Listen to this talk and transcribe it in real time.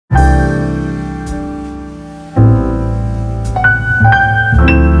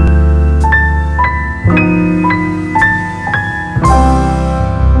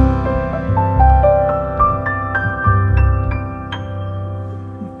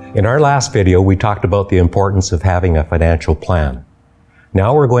In our last video, we talked about the importance of having a financial plan.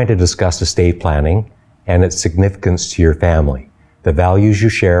 Now we're going to discuss estate planning and its significance to your family, the values you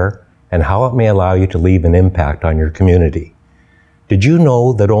share, and how it may allow you to leave an impact on your community. Did you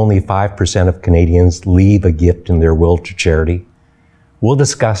know that only 5% of Canadians leave a gift in their will to charity? We'll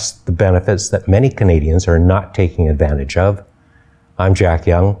discuss the benefits that many Canadians are not taking advantage of. I'm Jack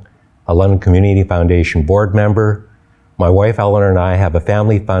Jung, a London Community Foundation board member. My wife Eleanor and I have a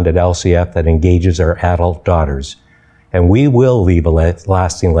family fund at LCF that engages our adult daughters, and we will leave a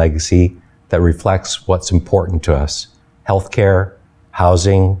lasting legacy that reflects what's important to us: healthcare,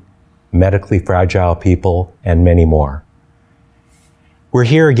 housing, medically fragile people, and many more. We're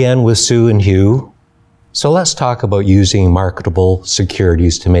here again with Sue and Hugh, so let's talk about using marketable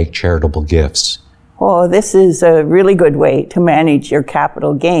securities to make charitable gifts. Well, this is a really good way to manage your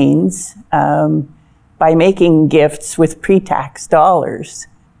capital gains by making gifts with pre-tax dollars.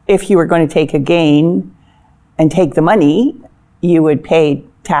 If you were going to take a gain and take the money, you would pay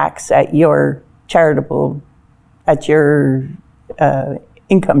tax at your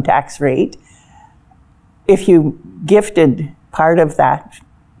income tax rate. If you gifted part of that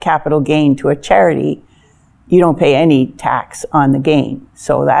capital gain to a charity, you don't pay any tax on the gain.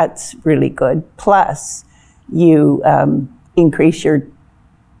 So that's really good. Plus, you increase your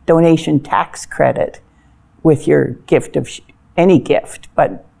donation tax credit with your gift of any gift.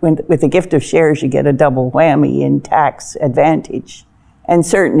 But with a gift of shares, you get a double whammy in tax advantage. And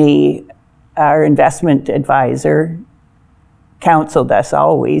certainly, our investment advisor counseled us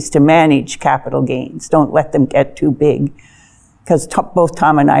always to manage capital gains. Don't let them get too big, because both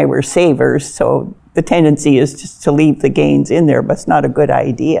Tom and I were savers, so the tendency is just to leave the gains in there, but it's not a good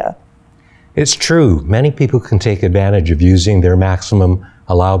idea. It's true. Many people can take advantage of using their maximum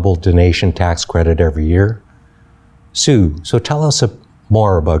allowable donation tax credit every year. Sue, so tell us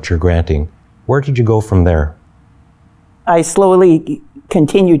more about your granting. Where did you go from there? I slowly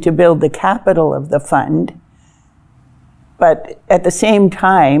continued to build the capital of the fund, but at the same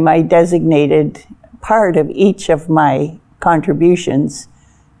time, I designated part of each of my contributions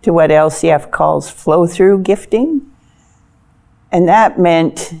to what LCF calls flow-through gifting. And that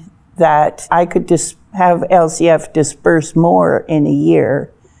meant that I could just have LCF disperse more in a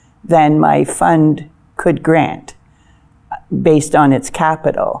year than my fund could grant based on its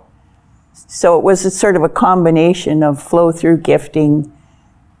capital. So it was a sort of a combination of flow-through gifting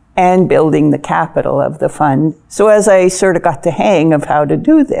and building the capital of the fund. So as I sort of got the hang of how to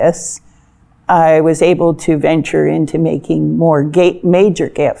do this, I was able to venture into making more major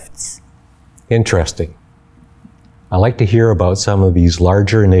gifts. Interesting. I'd like to hear about some of these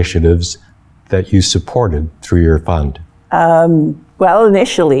larger initiatives that you supported through your fund. Well,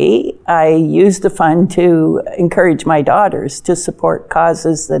 initially, I used the fund to encourage my daughters to support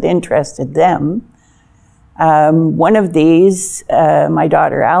causes that interested them. One of these, my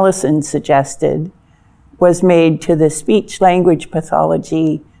daughter Allison suggested, was made to the speech language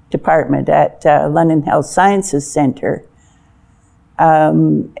pathology department at London Health Sciences Centre.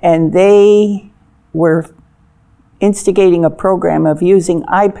 And they were instigating a program of using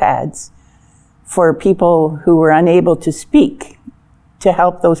iPads for people who were unable to speak to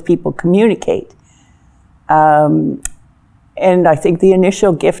help those people communicate. And I think the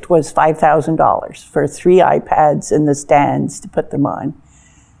initial gift was $5,000 for 3 iPads and the stands to put them on.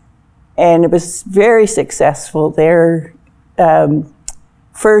 And it was very successful. Their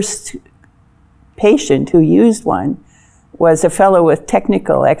first patient who used one was a fellow with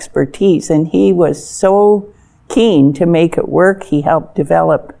technical expertise, and he was so keen to make it work, he helped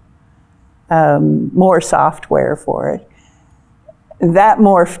develop more software for it. That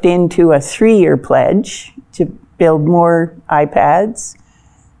morphed into a 3-year pledge to build more iPads.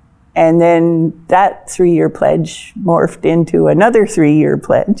 And then that 3-year pledge morphed into another 3-year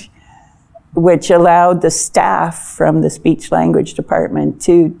pledge, which allowed the staff from the speech language department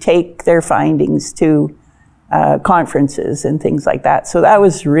to take their findings to conferences and things like that. So that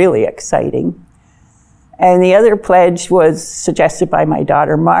was really exciting. And the other pledge was suggested by my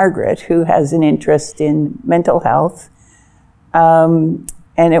daughter Margaret, who has an interest in mental health. And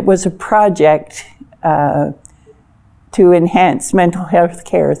it was a project to enhance mental health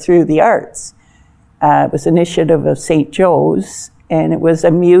care through the arts. It was an initiative of St. Joe's, and it was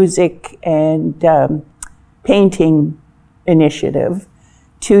a music and painting initiative.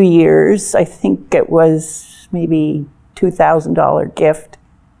 2 years, I think it was maybe $2,000 gift.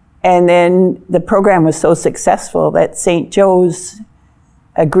 And then the program was so successful that St. Joe's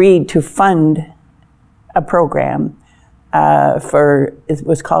agreed to fund a program it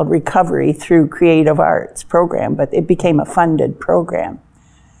was called Recovery Through Creative Arts program, but it became a funded program.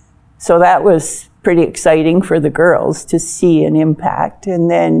 So that was pretty exciting for the girls to see an impact.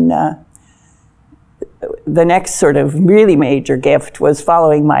 And then the next sort of really major gift was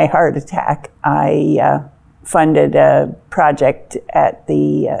following my heart attack. I funded a project at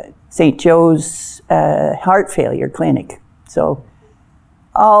the St. Joe's heart failure clinic. So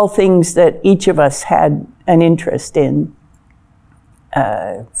all things that each of us had an interest in,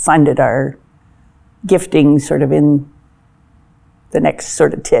 funded our gifting sort of in the next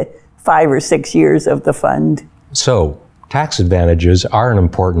sort of 5 or 6 years of the fund. So, tax advantages are an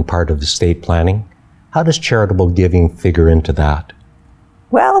important part of estate planning. How does charitable giving figure into that?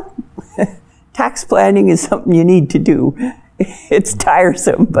 Well, tax planning is something you need to do. It's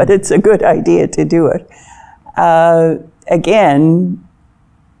tiresome, but it's a good idea to do it. Again,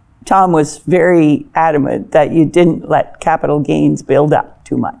 Tom was very adamant that you didn't let capital gains build up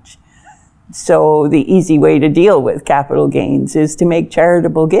too much. So the easy way to deal with capital gains is to make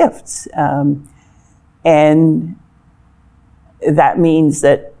charitable gifts. And that means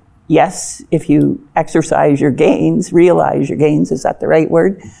that, yes, if you exercise your gains, realize your gains, is that the right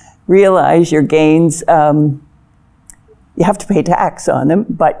word? Realize your gains, you have to pay tax on them,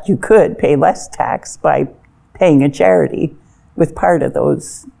 but you could pay less tax by paying a charity with part of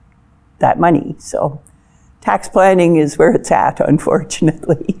that money. So tax planning is where it's at,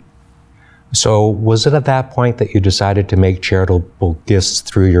 unfortunately. So was it at that point that you decided to make charitable gifts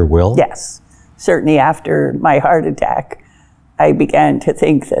through your will? Yes. Certainly after my heart attack, I began to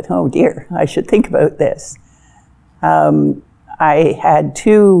think that, oh dear, I should think about this. I had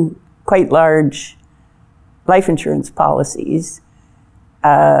 2 quite large life insurance policies,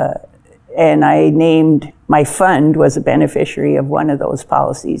 and I named my fund was a beneficiary of one of those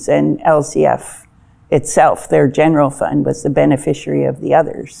policies, and LCF itself, their general fund, was the beneficiary of the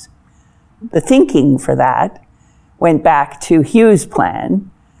others. The thinking for that went back to Hugh's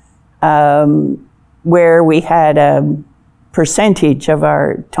plan, where we had a percentage of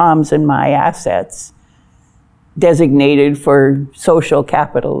Tom's and my assets designated for social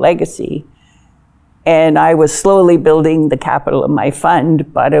capital legacy. And I was slowly building the capital of my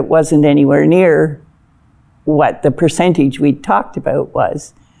fund, but it wasn't anywhere near what the percentage we talked about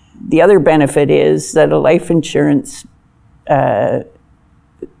was. The other benefit is that a life insurance, the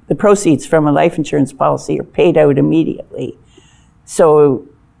proceeds from a life insurance policy are paid out immediately. So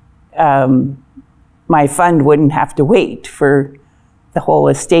my fund wouldn't have to wait for the whole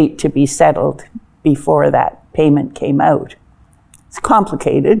estate to be settled before that payment came out. It's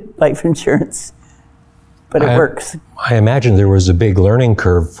complicated, life insurance, but it works. I imagine there was a big learning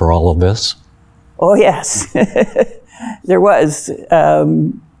curve for all of this. Oh, yes. There was.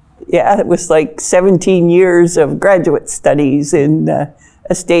 Yeah, it was like 17 years of graduate studies in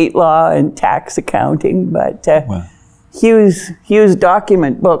estate law and tax accounting, but wow. Hugh's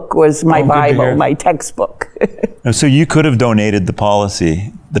document book was my Bible, my textbook. So you could have donated the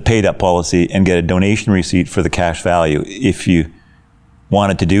policy, the paid up policy, and get a donation receipt for the cash value if you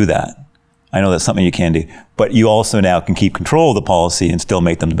wanted to do that. I know that's something you can do, but you also now can keep control of the policy and still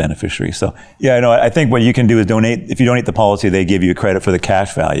make them the beneficiary. So yeah, I think what you can do is donate. If you donate the policy, they give you credit for the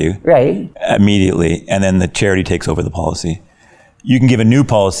cash value right immediately, and then the charity takes over the policy. You can give a new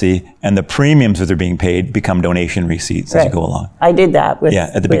policy, and the premiums that are being paid become donation receipts as you go along. I did that with,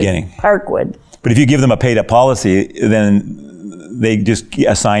 at the beginning. Parkwood. But if you give them a paid up policy, then they just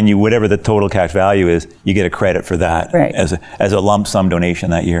assign you whatever the total cash value is. You get a credit for that as a lump sum donation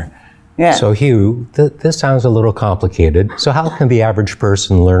that year. Yeah. So Hugh, this sounds a little complicated. So how can the average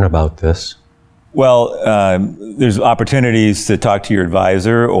person learn about this? Well, there's opportunities to talk to your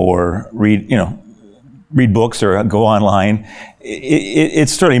advisor or read books or go online.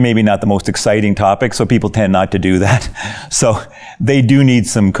 It's certainly maybe not the most exciting topic, so people tend not to do that. So they do need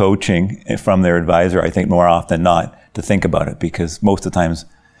some coaching from their advisor, I think, more often than not, to think about it, because most of the times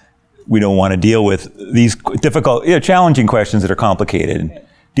we don't want to deal with these difficult, challenging questions that are complicated. And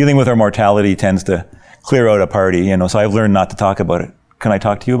dealing with our mortality tends to clear out a party, so I've learned not to talk about it. Can I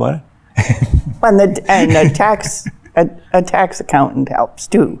talk to you about it? And a tax accountant helps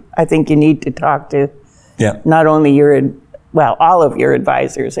too. I think you need to talk to not only all of your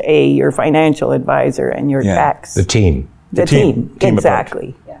advisors, your financial advisor and your tax. The team. The team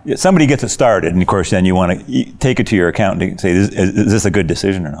exactly. Yeah, somebody gets it started, and of course then you want to take it to your accountant and say, is this a good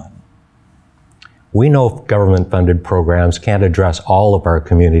decision or not? We know government-funded programs can't address all of our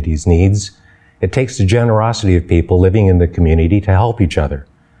community's needs. It takes the generosity of people living in the community to help each other.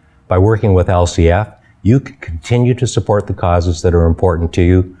 By working with LCF, you can continue to support the causes that are important to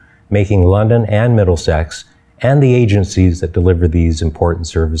you, making London and Middlesex and the agencies that deliver these important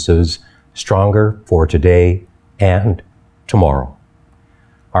services stronger for today and tomorrow.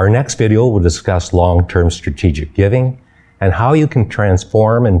 Our next video will discuss long-term strategic giving and how you can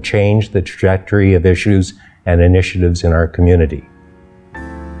transform and change the trajectory of issues and initiatives in our community.